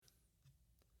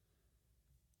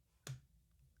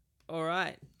All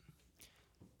right.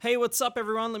 Hey, what's up,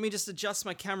 everyone? Let me just adjust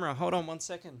my camera. Hold on 1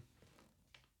 second.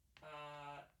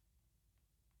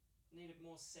 Need it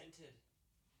more centered.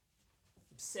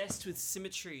 Obsessed with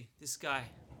symmetry, this guy.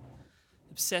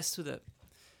 Obsessed with it.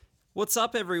 What's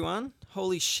up, everyone?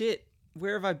 Holy shit.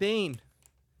 Where have I been?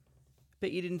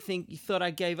 Bet you thought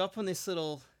I gave up on this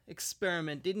little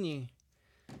experiment, didn't you?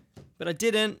 But I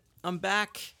didn't. I'm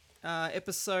back.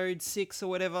 Episode 6 or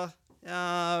whatever.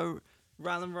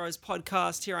 Ryland Rose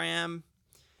podcast. Here I am.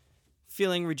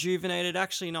 Feeling rejuvenated.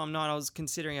 Actually, no, I'm not. I was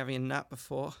considering having a nap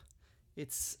before.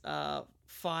 It's 5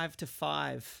 to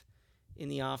 5 in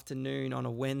the afternoon on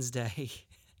a Wednesday.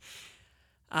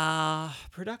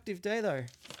 Productive day though.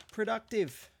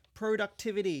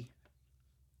 Productivity.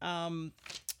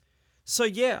 So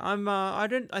yeah,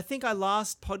 I think I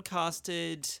last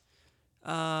podcasted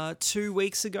 2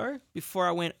 weeks ago before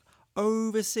I went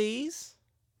overseas.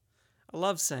 I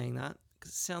love saying that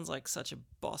because it sounds like such a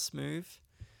boss move.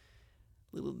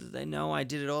 Little did they know I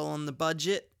did it all on the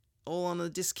budget, all on the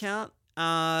discount.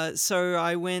 So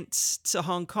I went to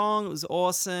Hong Kong. It was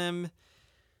awesome.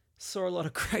 Saw a lot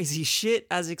of crazy shit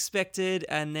as expected.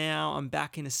 And now I'm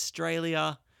back in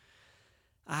Australia.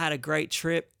 I had a great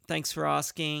trip. Thanks for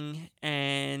asking.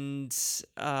 And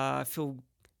I feel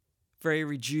very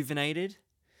rejuvenated.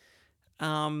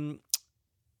 I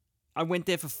went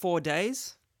there for 4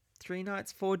 days. 3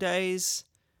 nights, 4 days.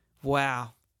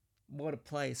 Wow. What a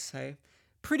place, hey?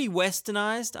 Pretty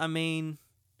westernized. I mean,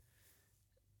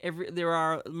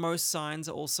 most signs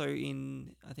are also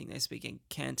in, I think they speak in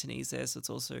Cantonese there, so it's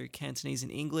also Cantonese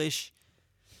and English.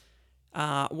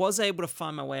 Was able to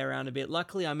find my way around a bit.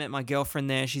 Luckily, I met my girlfriend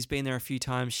there. She's been there a few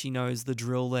times. She knows the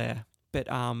drill there. But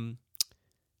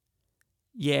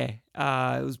it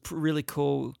was really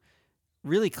cool.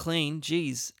 Really clean,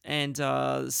 geez. And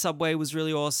the subway was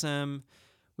really awesome.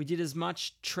 We did as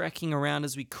much trekking around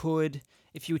as we could.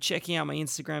 If you were checking out my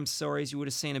Instagram stories, you would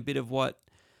have seen a bit of what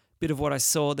I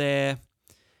saw there.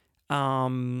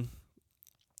 It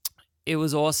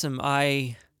was awesome.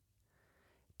 I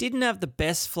didn't have the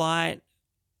best flight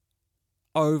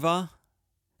over.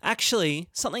 Actually,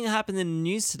 something that happened in the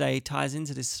news today ties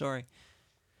into this story.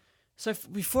 So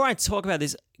before I talk about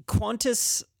this,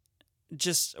 Qantas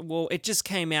it just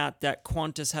came out that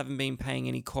Qantas haven't been paying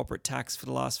any corporate tax for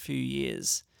the last few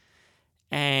years.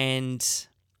 And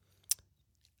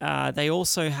they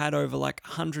also had over like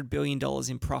 $100 billion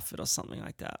in profit or something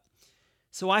like that.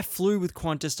 So I flew with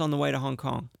Qantas on the way to Hong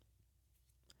Kong.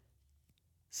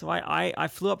 So I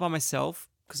flew up by myself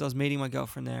because I was meeting my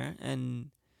girlfriend there. And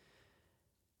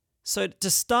so to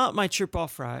start my trip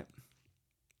off right,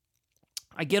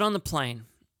 I get on the plane.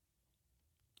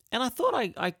 And I thought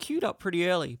I queued up pretty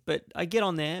early, but I get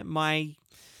on there. I'm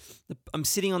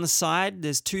sitting on the side.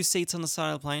 There's 2 seats on the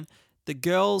side of the plane. The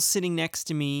girl sitting next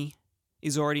to me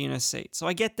is already in her seat. So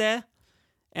I get there,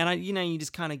 and you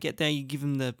just kind of get there. You give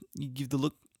the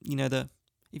look.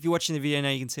 If you're watching the video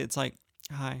now, you can see it's like,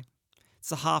 hi.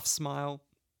 It's a half smile.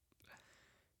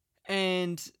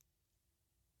 And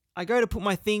I go to put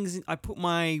my things. I put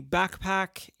my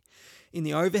backpack in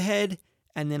the overhead,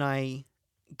 and then I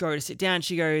go to sit down.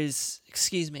 She goes,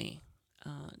 "Excuse me,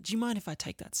 do you mind if I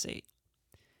take that seat?"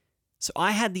 So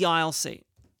I had the aisle seat.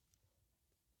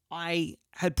 I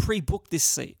had pre-booked this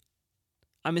seat.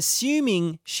 I'm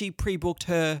assuming she pre-booked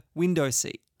her window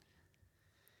seat.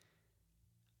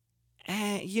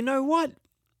 And you know what?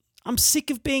 I'm sick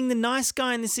of being the nice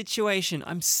guy in this situation.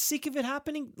 I'm sick of it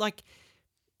happening. Like,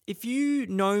 if you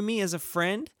know me as a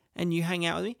friend and you hang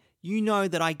out with me, you know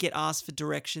that I get asked for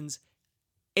directions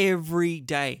every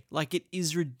day. Like, it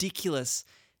is ridiculous.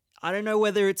 I don't know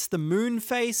whether it's the moon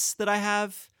face that I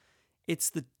have, it's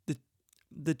the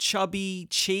chubby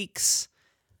cheeks,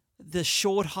 the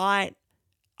short height.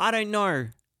 I don't know.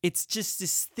 It's just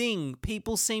this thing.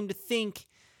 People seem to think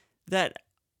that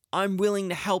I'm willing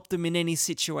to help them in any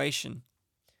situation.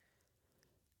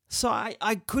 So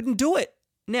I couldn't do it.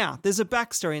 Now, there's a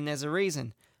backstory and there's a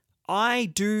reason. I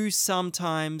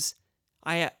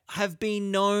have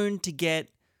been known to get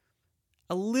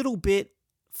a little bit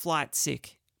flight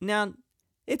sick. Now,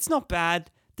 it's not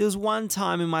bad. There was one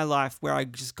time in my life where I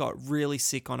just got really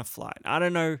sick on a flight. I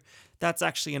don't know. That's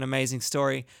actually an amazing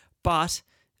story. But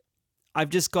I've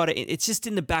just got it. It's just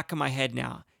in the back of my head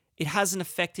now. It hasn't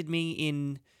affected me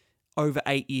in over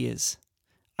 8 years.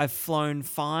 I've flown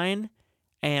fine,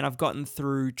 and I've gotten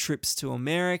through trips to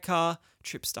America,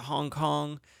 trips to Hong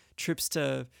Kong, trips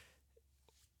to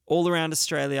all around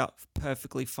Australia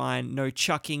perfectly fine. No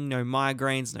chucking, no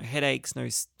migraines, no headaches, no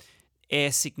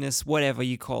air sickness, whatever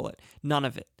you call it. None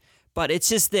of it. But it's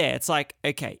just there. It's like,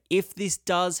 okay, if this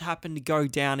does happen to go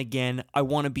down again, I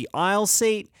want to be aisle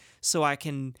seat so I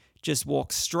can just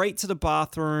walk straight to the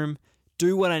bathroom,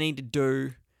 do what I need to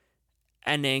do,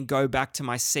 and then go back to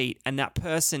my seat, and that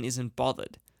person isn't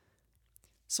bothered.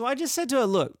 So I just said to her,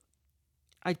 look,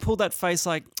 I pulled that face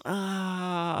like, you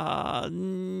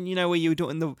know, where you were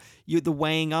doing the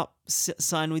weighing up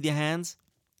sign with your hands.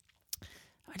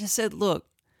 I just said, look,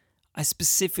 I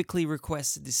specifically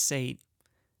requested this seat.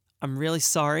 I'm really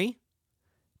sorry,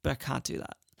 but I can't do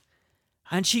that.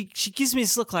 And she gives me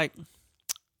this look like,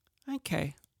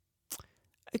 okay,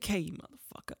 you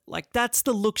motherfucker. Like, that's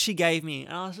the look she gave me.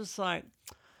 And I was just like,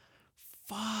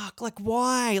 fuck, like,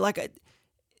 why? Like,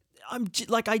 I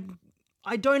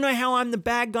don't know how I'm the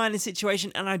bad guy in this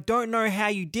situation, and I don't know how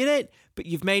you did it, but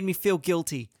you've made me feel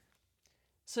guilty.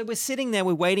 So we're sitting there,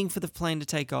 we're waiting for the plane to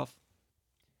take off.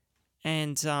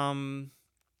 And,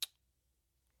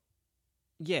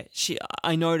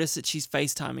 I notice that she's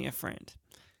FaceTiming a friend.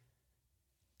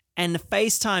 And the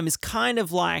FaceTime is kind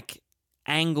of like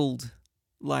angled,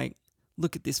 like,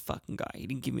 look at this fucking guy. He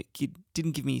didn't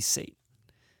give me his seat.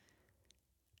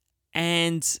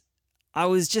 And I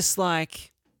was just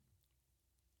like,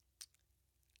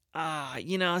 I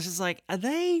was just like, is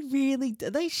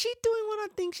she doing what I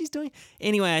think she's doing?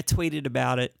 Anyway, I tweeted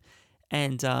about it,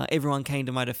 and everyone came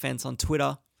to my defense on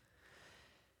Twitter.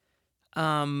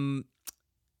 And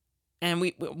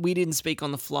we didn't speak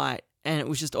on the flight, and it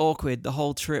was just awkward the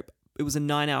whole trip. It was a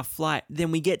 9-hour flight.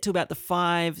 Then we get to about the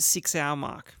 5-6 hour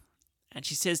mark, and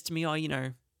she says to me,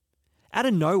 out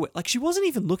of nowhere, like, she wasn't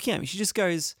even looking at me. She just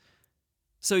goes,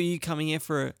 so are you coming here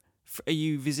are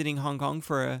you visiting Hong Kong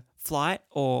for a flight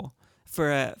or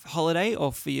for a holiday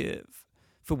or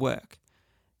for work?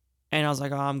 And I was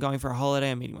like, I'm going for a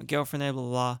holiday. I'm meeting my girlfriend there, blah,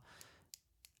 blah, blah.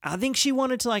 I think she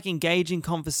wanted to, like, engage in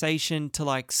conversation to,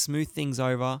 like, smooth things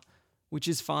over, which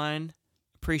is fine.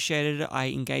 Appreciated it. I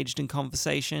engaged in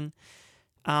conversation.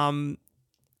 Now,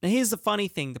 here's the funny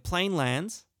thing. The plane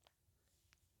lands,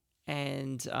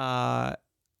 and I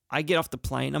get off the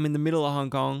plane. I'm in the middle of Hong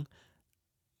Kong.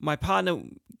 My partner,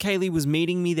 Kaylee, was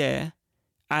meeting me there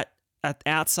at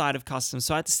outside of customs.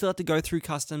 So I still have to go through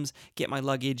customs, get my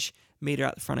luggage, meet her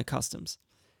at the front of customs.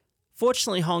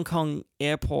 Fortunately, Hong Kong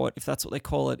airport, if that's what they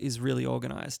call it, is really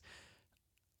organized.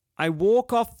 I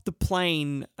walk off the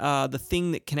plane, the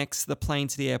thing that connects the plane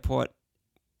to the airport,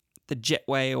 the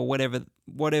jetway or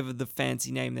whatever the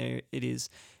fancy name there it is.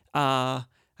 I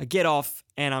get off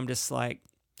and I'm just like,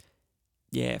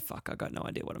 yeah, fuck, I got no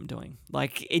idea what I'm doing.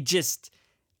 Like, it's just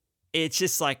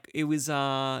like, it was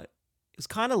kind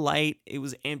of late. It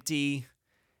was empty.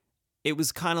 It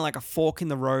was kind of like a fork in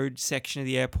the road section of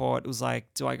the airport. It was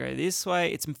like, do I go this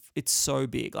way? It's so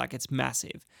big, like, it's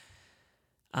massive.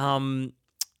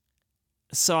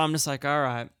 So I'm just like, all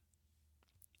right.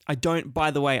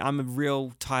 By the way, I'm a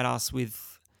real tight ass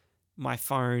with my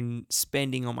phone,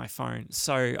 spending on my phone.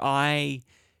 So I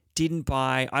don't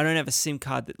have a SIM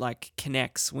card that, like,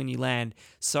 connects when you land.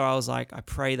 So I was like, I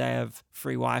pray they have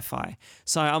free Wi-Fi.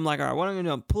 So I'm like, all right, what I'm going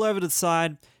to do, pull over to the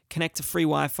side, connect to free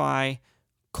Wi-Fi,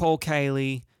 call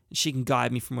Kaylee, and she can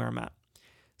guide me from where I'm at.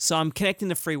 So I'm connecting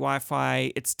to free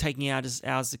Wi-Fi. It's taking ages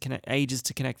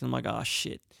to connect. And I'm like, oh,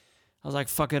 shit. I was like,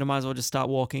 fuck it, I might as well just start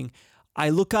walking. I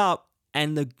look up,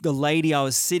 and the lady I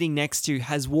was sitting next to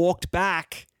has walked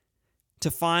back to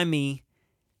find me.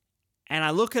 And I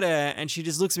look at her, and she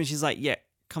just looks at me. She's like, yeah,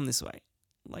 come this way.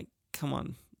 I'm like, come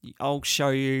on. I'll show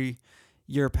you.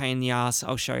 You're a pain in the ass.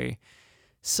 I'll show you.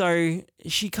 So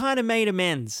she kind of made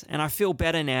amends, and I feel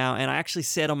better now. And I actually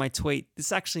said on my tweet,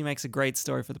 this actually makes a great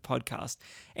story for the podcast.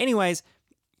 Anyways,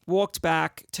 walked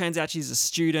back. Turns out she's a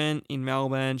student in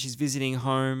Melbourne. She's visiting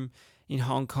home in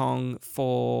Hong Kong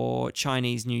for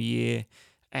Chinese New Year.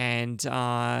 And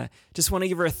just want to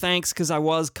give her a thanks because I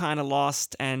was kind of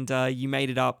lost, and you made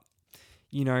it up.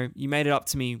 You made it up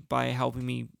to me by helping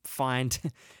me find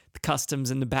the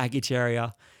customs and the baggage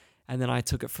area. And then I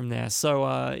took it from there.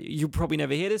 So you'll probably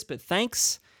never hear this, but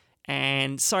thanks.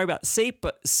 And sorry about the seat,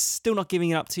 but still not giving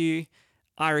it up to you.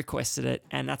 I requested it,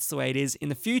 and that's the way it is. In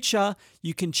the future,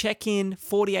 you can check in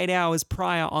 48 hours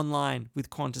prior online with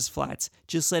Qantas flights.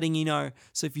 Just letting you know.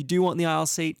 So if you do want the aisle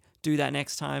seat, do that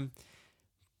next time.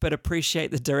 But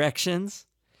appreciate the directions.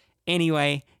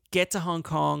 Anyway, get to Hong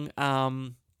Kong.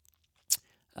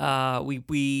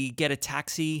 We get a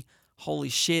taxi. Holy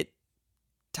shit.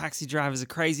 Taxi drivers are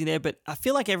crazy there, but I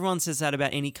feel like everyone says that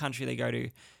about any country they go to.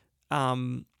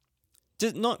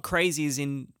 Just not crazy as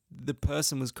in the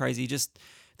person was crazy, just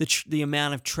the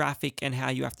amount of traffic and how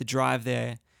you have to drive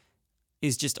there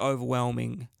is just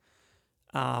overwhelming.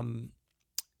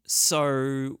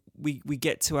 So we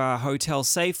get to our hotel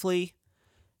safely.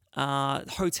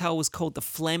 Hotel was called the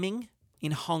Fleming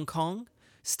in Hong Kong.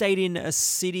 Stayed in a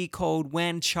city called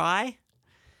Wan Chai,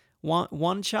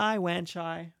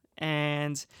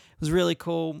 and it was really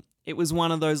cool. It was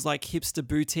one of those like hipster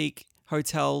boutique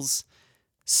hotels,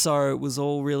 so it was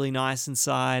all really nice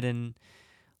inside and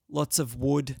lots of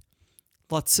wood,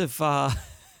 lots of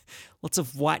lots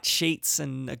of white sheets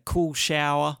and a cool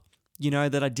shower.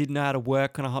 That I didn't know how to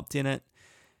work when I hopped in it,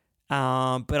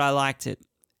 but I liked it,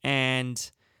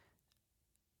 and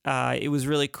it was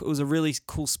really it was a really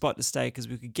cool spot to stay because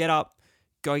we could get up,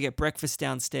 go get breakfast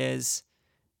downstairs.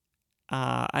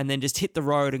 And then just hit the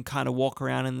road and kind of walk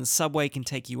around, and the subway can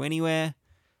take you anywhere.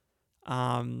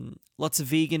 Lots of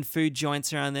vegan food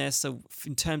joints around there. So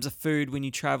in terms of food, when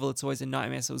you travel, it's always a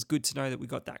nightmare. So it was good to know that we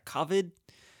got that covered.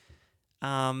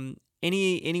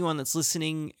 Anyone that's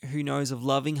listening who knows of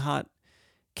Loving Hut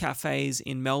cafes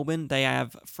in Melbourne, they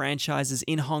have franchises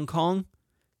in Hong Kong,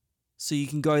 so you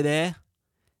can go there.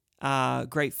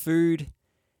 Great food.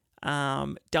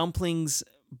 Dumplings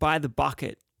by the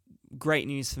bucket. Great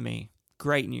news for me.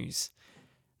 Great news.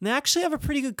 And they actually have a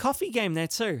pretty good coffee game there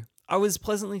too. I was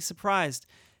pleasantly surprised.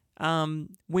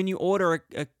 When you order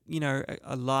a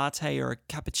latte or a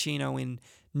cappuccino in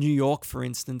New York, for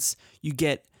instance, you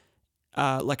get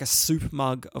like a soup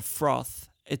mug of froth.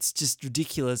 It's just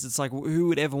ridiculous. It's like, who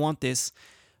would ever want this?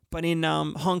 But in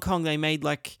Hong Kong, they made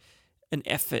like an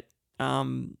effort,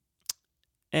 and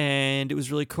it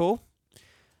was really cool.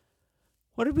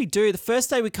 What did we do? The first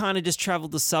day we kind of just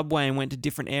traveled the subway and went to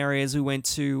different areas. We went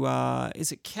to,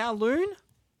 is it Kowloon?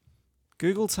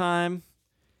 Google time.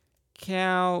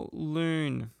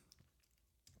 Kowloon.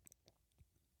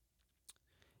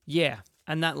 Yeah,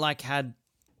 and that like had,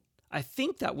 I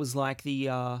think that was like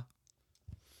the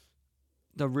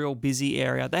real busy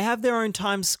area. They have their own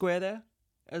Times Square there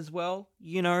as well.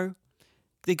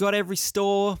 They got every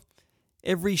store.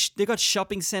 They got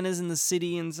shopping centers in the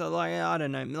city, and so like I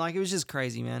don't know, like it was just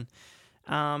crazy, man.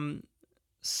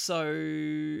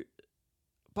 So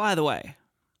by the way,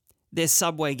 their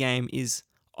subway game is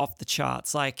off the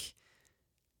charts. Like,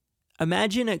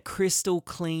 imagine a crystal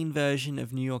clean version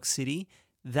of New York City.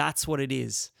 That's what it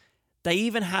is. They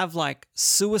even have like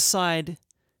suicide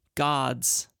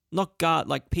guards, not guard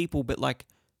like people, but like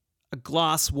a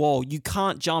glass wall. You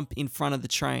can't jump in front of the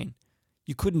train.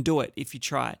 You couldn't do it if you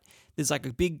tried. There's like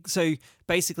a big, so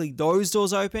basically those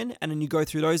doors open and then you go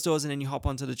through those doors and then you hop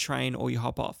onto the train or you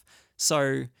hop off.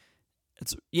 So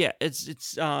it's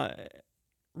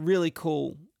really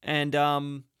cool.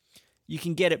 And you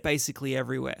can get it basically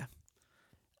everywhere.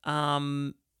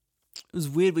 It was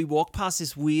weird. We walked past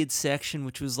this weird section,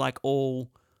 which was like all,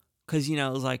 because, it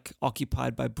was like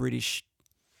occupied by British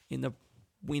in the,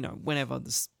 whenever the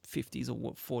 50s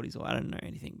or 40s, or I don't know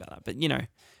anything about that. But,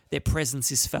 their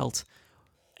presence is felt.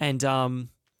 And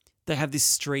they have this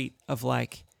street of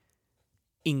like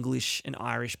English and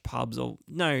Irish pubs, or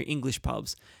no, English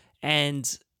pubs.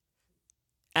 And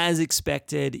as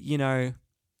expected,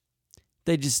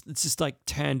 it's just like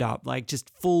turned up, like just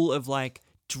full of like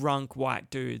drunk white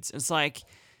dudes. It's like,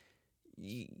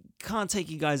 you can't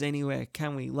take you guys anywhere,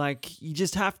 can we? Like, you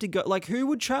just have to go. Like, who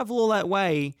would travel all that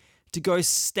way to go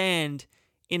stand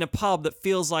in a pub that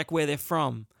feels like where they're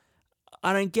from?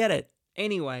 I don't get it.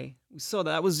 Anyway, we saw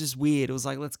that. That was just weird. It was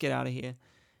like, let's get out of here.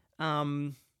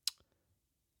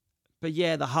 But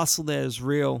yeah, the hustle there is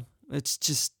real. It's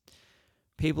just,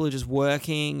 people are just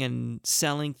working and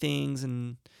selling things,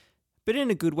 but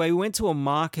in a good way. We went to a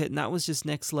market and that was just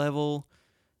next level.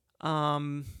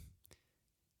 Then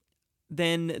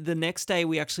the next day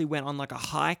we actually went on like a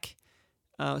hike.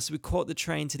 So we caught the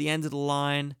train to the end of the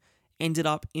line, ended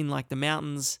up in like the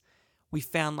mountains. We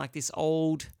found like this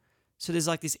old, so there's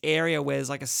like this area where there's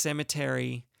like a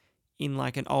cemetery in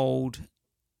like an old,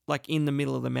 like in the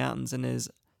middle of the mountains, and there's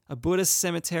a Buddhist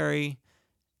cemetery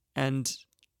and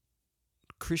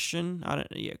Christian,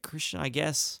 Christian, I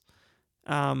guess.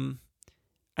 And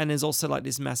there's also like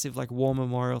this massive like war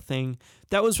memorial thing.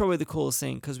 That was probably the coolest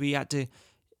thing, because we had to,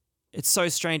 it's so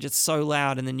strange, it's so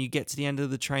loud, and then you get to the end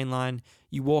of the train line,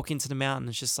 you walk into the mountain,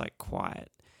 it's just like quiet.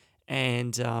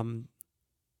 And,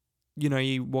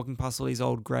 you're walking past all these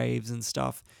old graves and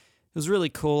stuff. It was really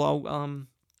cool.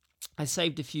 I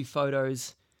saved a few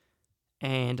photos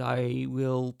and I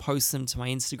will post them to my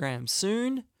Instagram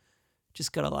soon.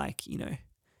 Just gotta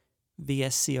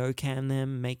VSCO cam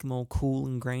them, make them all cool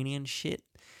and grainy and shit.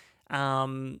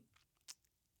 Did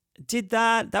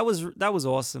that. That was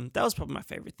awesome. That was probably my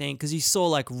favorite thing, because you saw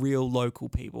like real local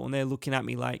people and they're looking at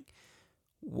me like,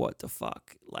 what the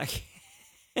fuck? Like,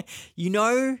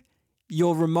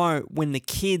 you're remote when the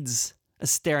kids are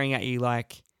staring at you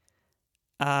like,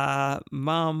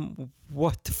 Mom,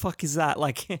 what the fuck is that?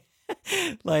 Like,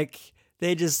 like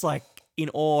they're just like in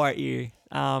awe at you.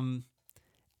 And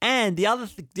the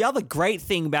other great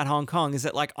thing about Hong Kong is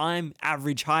that like I'm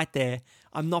average height there.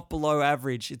 I'm not below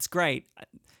average. It's great.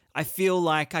 I feel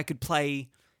like I could play,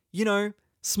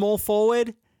 small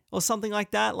forward or something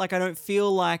like that. Like I don't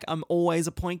feel like I'm always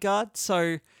a point guard.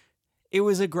 So it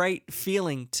was a great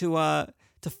feeling to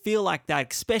feel like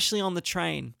that, especially on the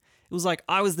train. It was like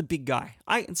I was the big guy.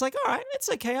 It's like, all right, it's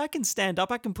okay. I can stand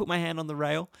up. I can put my hand on the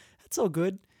rail. It's all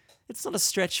good. It's not a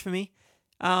stretch for me.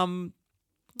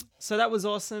 So that was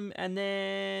awesome. And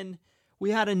then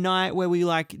we had a night where we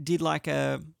had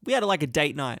a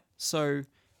date night. So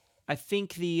I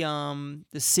think the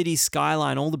city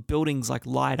skyline, all the buildings like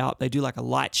light up. They do like a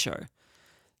light show,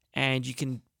 and you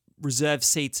can reserve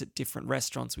seats at different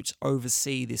restaurants which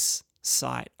oversee this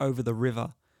site over the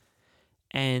river.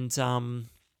 And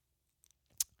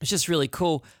it's just really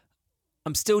cool.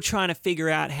 I'm still trying to figure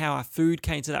out how our food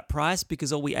came to that price,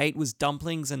 because all we ate was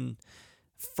dumplings and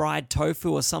fried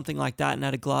tofu or something like that, and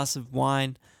had a glass of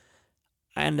wine.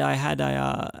 And I had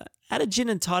a gin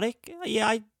and tonic.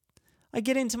 Yeah, I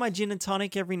get into my gin and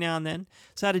tonic every now and then.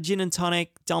 So I had a gin and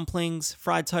tonic, dumplings,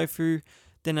 fried tofu.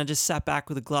 Then I just sat back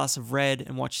with a glass of red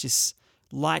and watched this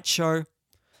light show.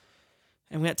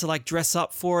 And we had to like dress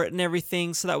up for it and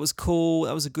everything. So that was cool.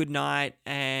 That was a good night.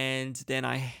 And then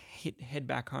I head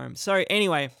back home. So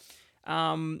anyway,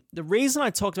 the reason I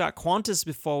talked about Qantas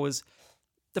before was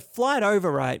the flight over,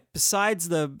 right? Besides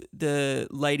the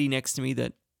lady next to me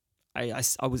that I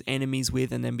was enemies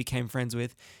with and then became friends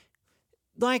with.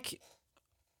 Like,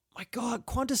 my God,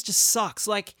 Qantas just sucks.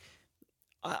 Like,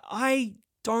 I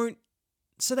don't...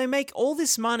 So they make all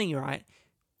this money, right?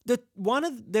 So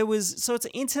it's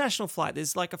an international flight.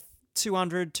 There's like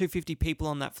 250 people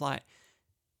on that flight.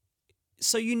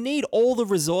 So you need all the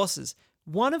resources.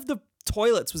 One of the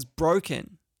toilets was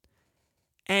broken.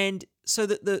 And so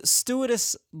that the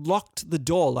stewardess locked the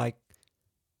door, like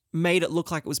made it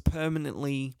look like it was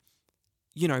permanently,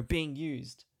 being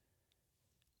used.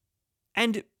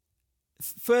 And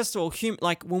first of all,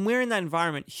 like when we're in that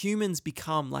environment, humans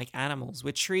become like animals.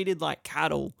 We're treated like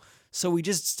cattle. So we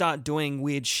just start doing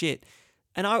weird shit.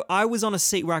 And I was on a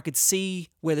seat where I could see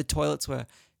where the toilets were.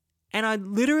 And I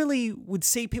literally would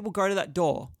see people go to that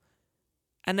door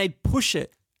and they'd push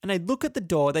it and they'd look at the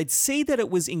door. They'd see that it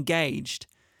was engaged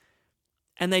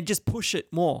and they'd just push it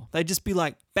more. They'd just be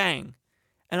like, bang.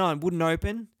 And it wouldn't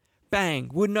open. Bang.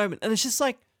 Wouldn't open. And it's just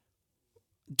like,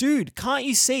 dude, can't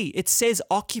you see? It says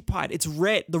occupied. It's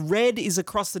red. The red is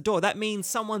across the door. That means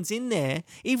someone's in there,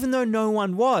 even though no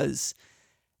one was.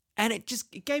 And it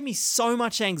gave me so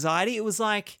much anxiety. It was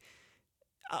like,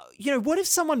 what if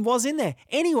someone was in there?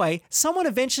 Anyway, someone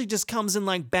eventually just comes and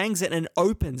like bangs it and it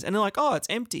opens. And they're like, oh, it's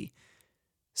empty.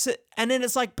 So, and then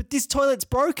it's like, but this toilet's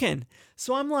broken.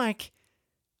 So I'm like,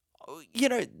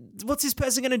 what's this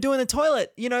person going to do in the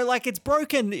toilet? Like it's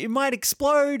broken. It might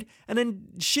explode and then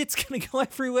shit's going to go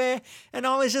everywhere. And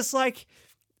I was just like,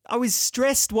 I was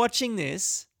stressed watching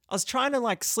this. I was trying to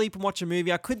like sleep and watch a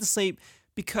movie. I couldn't sleep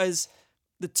because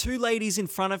the two ladies in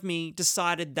front of me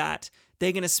decided that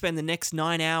they're going to spend the next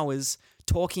 9 hours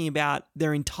talking about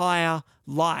their entire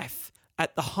life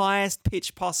at the highest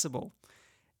pitch possible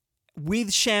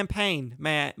with champagne,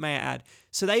 may I add.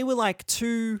 So they were like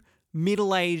two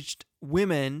middle-aged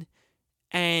women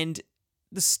and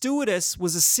the stewardess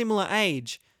was a similar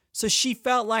age. So she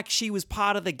felt like she was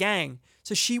part of the gang.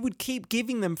 So she would keep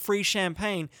giving them free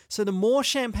champagne. So the more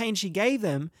champagne she gave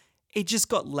them, it just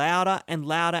got louder and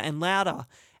louder and louder.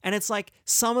 And it's like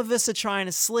some of us are trying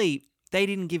to sleep. They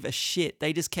didn't give a shit.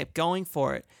 They just kept going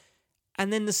for it.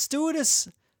 And then the stewardess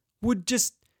would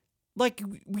just, like,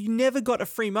 we never got a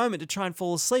free moment to try and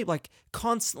fall asleep. Like,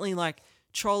 constantly, like,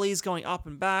 trolleys going up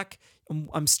and back.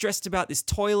 I'm stressed about this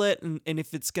toilet and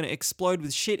if it's going to explode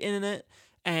with shit in it.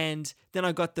 And then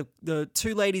I got the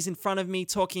two ladies in front of me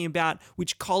talking about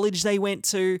which college they went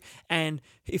to and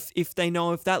if they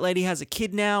know if that lady has a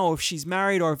kid now or if she's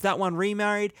married or if that one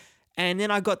remarried. And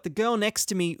then I got the girl next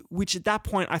to me, which at that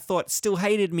point I thought still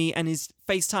hated me and is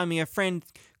FaceTiming a friend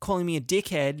calling me a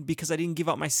dickhead because I didn't give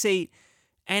up my seat.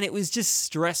 And it was just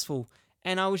stressful.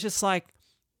 And I was just like,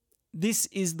 this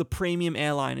is the premium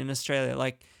airline in Australia.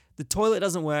 Like, the toilet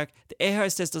doesn't work. The air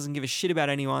hostess doesn't give a shit about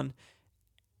anyone.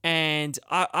 And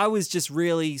I was just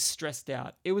really stressed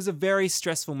out. It was a very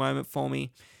stressful moment for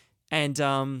me. And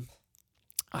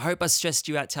I hope I stressed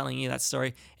you out telling you that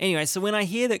story. Anyway, so when I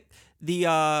hear that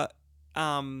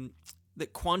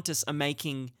that Qantas are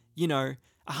making,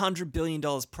 $100 billion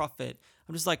profit,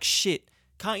 I'm just like, shit,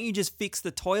 can't you just fix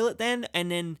the toilet then?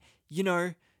 And then,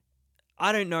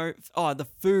 I don't know. Oh, the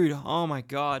food. Oh my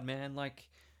God, man. Like,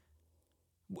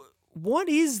 what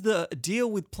is the deal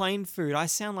with plain food? I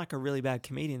sound like a really bad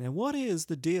comedian there. What is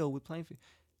the deal with plain food?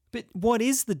 But what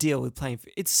is the deal with plain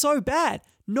food? It's so bad.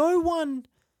 No one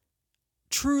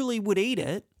truly would eat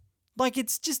it. Like,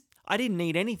 it's just, I didn't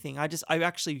eat anything.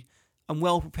 I'm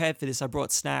well prepared for this. I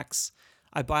brought snacks.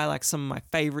 I buy like some of my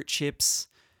favorite chips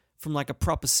from like a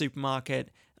proper supermarket.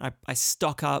 And I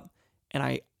stock up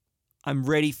and I'm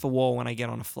ready for war when I get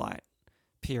on a flight.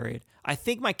 Period. I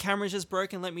think my camera's just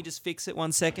broken. Let me just fix it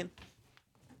 1 second.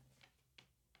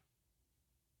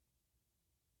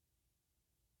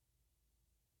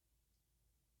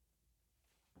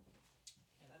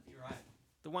 Yeah, that'd be right.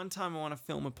 The one time I want to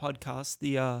film a podcast,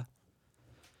 the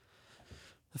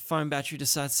phone battery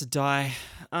decides to die.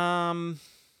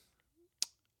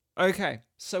 Okay,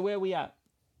 so where we at?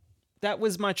 That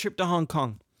was my trip to Hong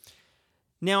Kong.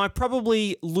 Now, I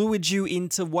probably lured you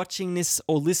into watching this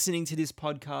or listening to this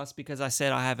podcast because I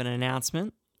said I have an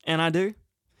announcement, and I do.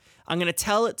 I'm going to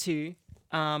tell it to you.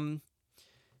 Been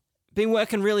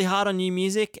working really hard on new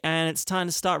music, and it's time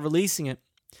to start releasing it.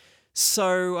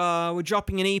 So we're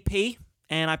dropping an EP,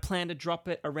 and I plan to drop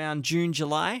it around June,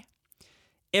 July.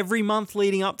 Every month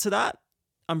leading up to that,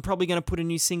 I'm probably going to put a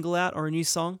new single out or a new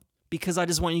song because I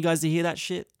just want you guys to hear that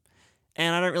shit.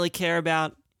 And I don't really care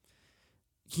about,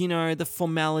 the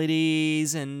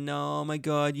formalities and, oh my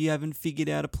God, you haven't figured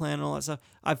out a plan and all that stuff.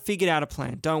 I've figured out a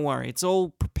plan. Don't worry. It's all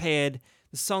prepared.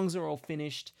 The songs are all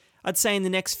finished. I'd say in the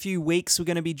next few weeks, we're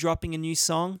going to be dropping a new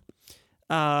song.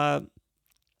 And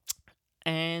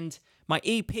my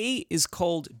EP is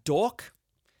called Dork.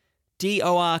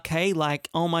 D-O-R-K, like,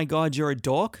 oh my God, you're a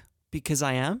dork, because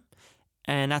I am.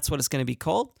 And that's what it's going to be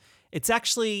called. It's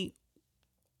actually,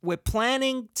 we're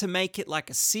planning to make it like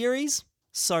a series.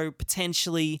 So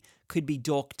potentially could be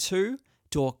Dork 2,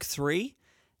 Dork 3,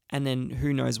 and then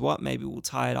who knows what, maybe we'll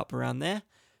tie it up around there.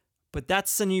 But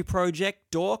that's the new project,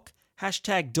 Dork,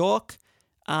 #Dork.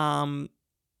 I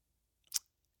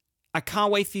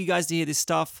can't wait for you guys to hear this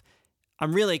stuff.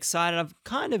 I'm really excited.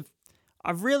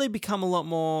 I've really become a lot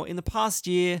more, in the past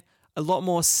year, a lot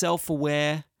more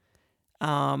self-aware,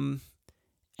 and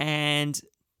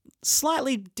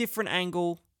slightly different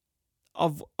angle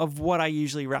of what I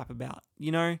usually rap about,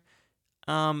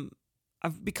 I've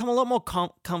become a lot more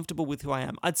comfortable with who I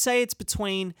am. I'd say it's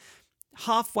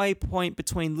halfway point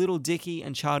between Little Dicky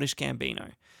and Childish Gambino.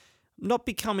 I'm not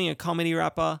becoming a comedy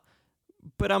rapper,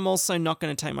 but I'm also not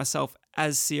going to take myself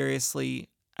as seriously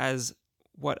as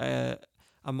what a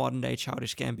modern day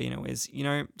Childish Gambino is.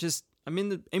 I'm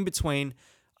in between.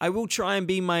 I will try and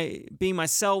be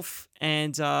myself,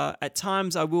 and at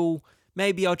times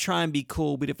maybe I'll try and be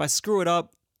cool, but if I screw it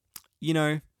up,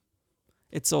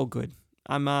 it's all good.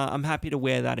 I'm happy to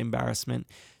wear that embarrassment.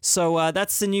 So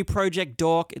that's the new project,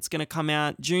 Dork. It's going to come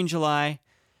out June, July.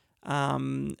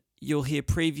 You'll hear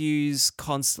previews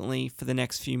constantly for the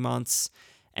next few months,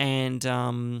 and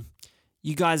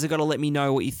you guys have got to let me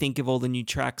know what you think of all the new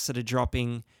tracks that are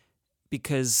dropping,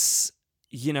 because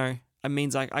it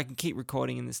means I can keep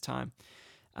recording in this time.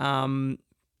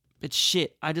 But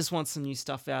shit, I just want some new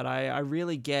stuff out. I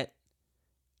really get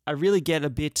a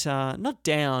bit not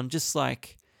down, just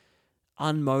like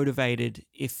unmotivated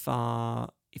if I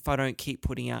don't keep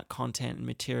putting out content and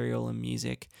material and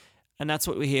music. And that's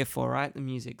what we're here for, right? The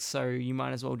music. So you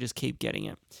might as well just keep getting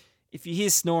it. If you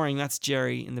hear snoring, that's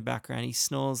Jerry in the background. He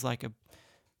snores like a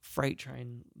freight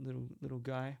train little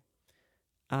guy.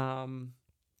 But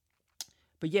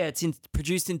yeah, it's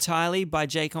produced entirely by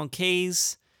Jake on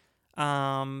keys.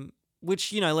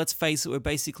 Which, let's face it, we're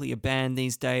basically a band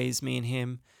these days, me and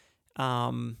him.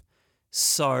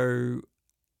 So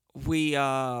we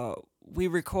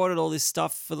recorded all this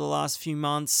stuff for the last few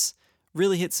months,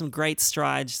 really hit some great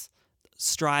strides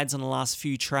on the last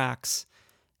few tracks.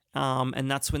 And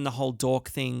that's when the whole dork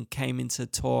thing came into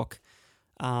talk.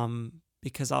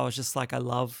 Because I was just like, I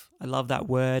love that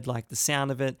word, like the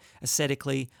sound of it,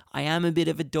 aesthetically. I am a bit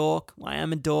of a dork. I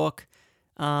am a dork.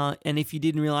 And if you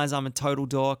didn't realize, I'm a total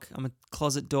dork. I'm a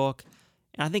closet dork.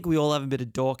 And I think we all have a bit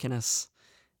of dork in us.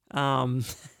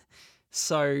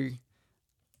 So,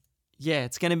 yeah,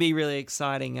 it's going to be really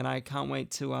exciting. And I can't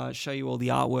wait to show you all the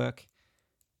artwork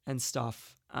and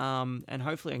stuff. And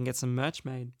hopefully I can get some merch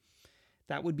made.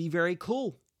 That would be very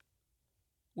cool.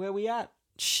 Where we at?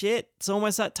 Shit, it's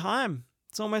almost that time.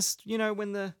 It's almost,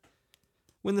 when the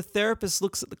therapist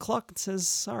looks at the clock and says,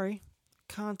 sorry,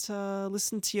 can't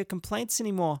listen to your complaints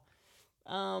anymore.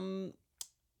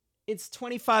 It's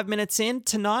 25 minutes in.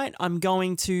 Tonight, I'm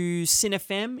going to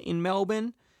CineFM in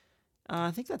Melbourne.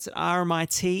 I think that's at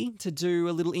RMIT, to do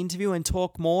a little interview and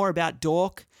talk more about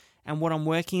Dork and what I'm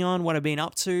working on, what I've been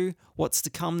up to, what's to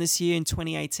come this year in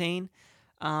 2018.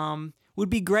 Would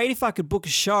be great if I could book a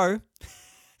show.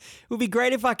 Would be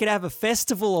great if I could have a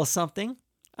festival or something.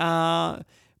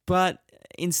 But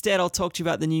instead, I'll talk to you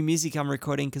about the new music I'm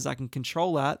recording because I can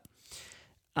control that.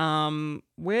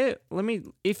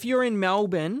 If you're in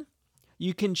Melbourne,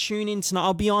 you can tune in tonight.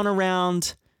 I'll be on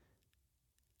around,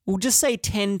 we'll just say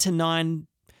 10 to 9,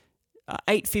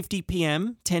 8:50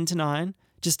 p.m., 10 to 9,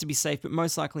 just to be safe, but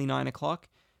most likely 9 o'clock.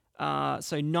 So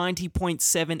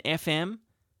 90.7 FM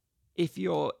if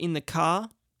you're in the car,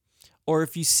 or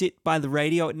if you sit by the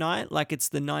radio at night like it's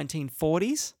the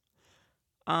 1940s.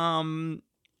 And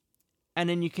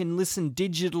then you can listen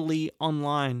digitally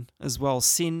online as well,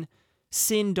 sin.org.au.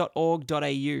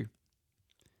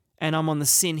 And I'm on the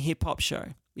Sin Hip Hop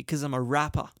Show because I'm a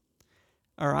rapper.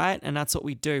 All right? And that's what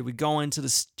we do. We go into the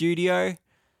studio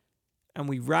and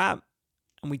we rap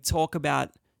and we talk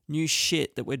about new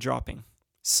shit that we're dropping.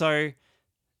 So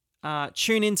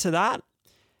tune into that.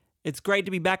 It's great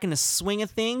to be back in the swing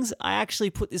of things. I actually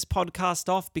put this podcast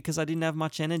off because I didn't have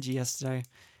much energy yesterday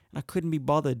and I couldn't be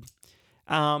bothered.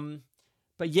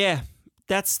 But yeah,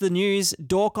 that's the news.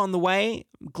 Dork on the way.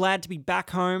 Glad to be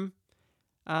back home.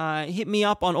 Hit me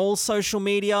up on all social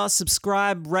media.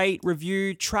 Subscribe, rate,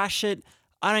 review, trash it.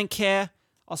 I don't care.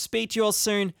 I'll speak to you all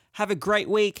soon. Have a great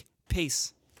week.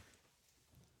 Peace.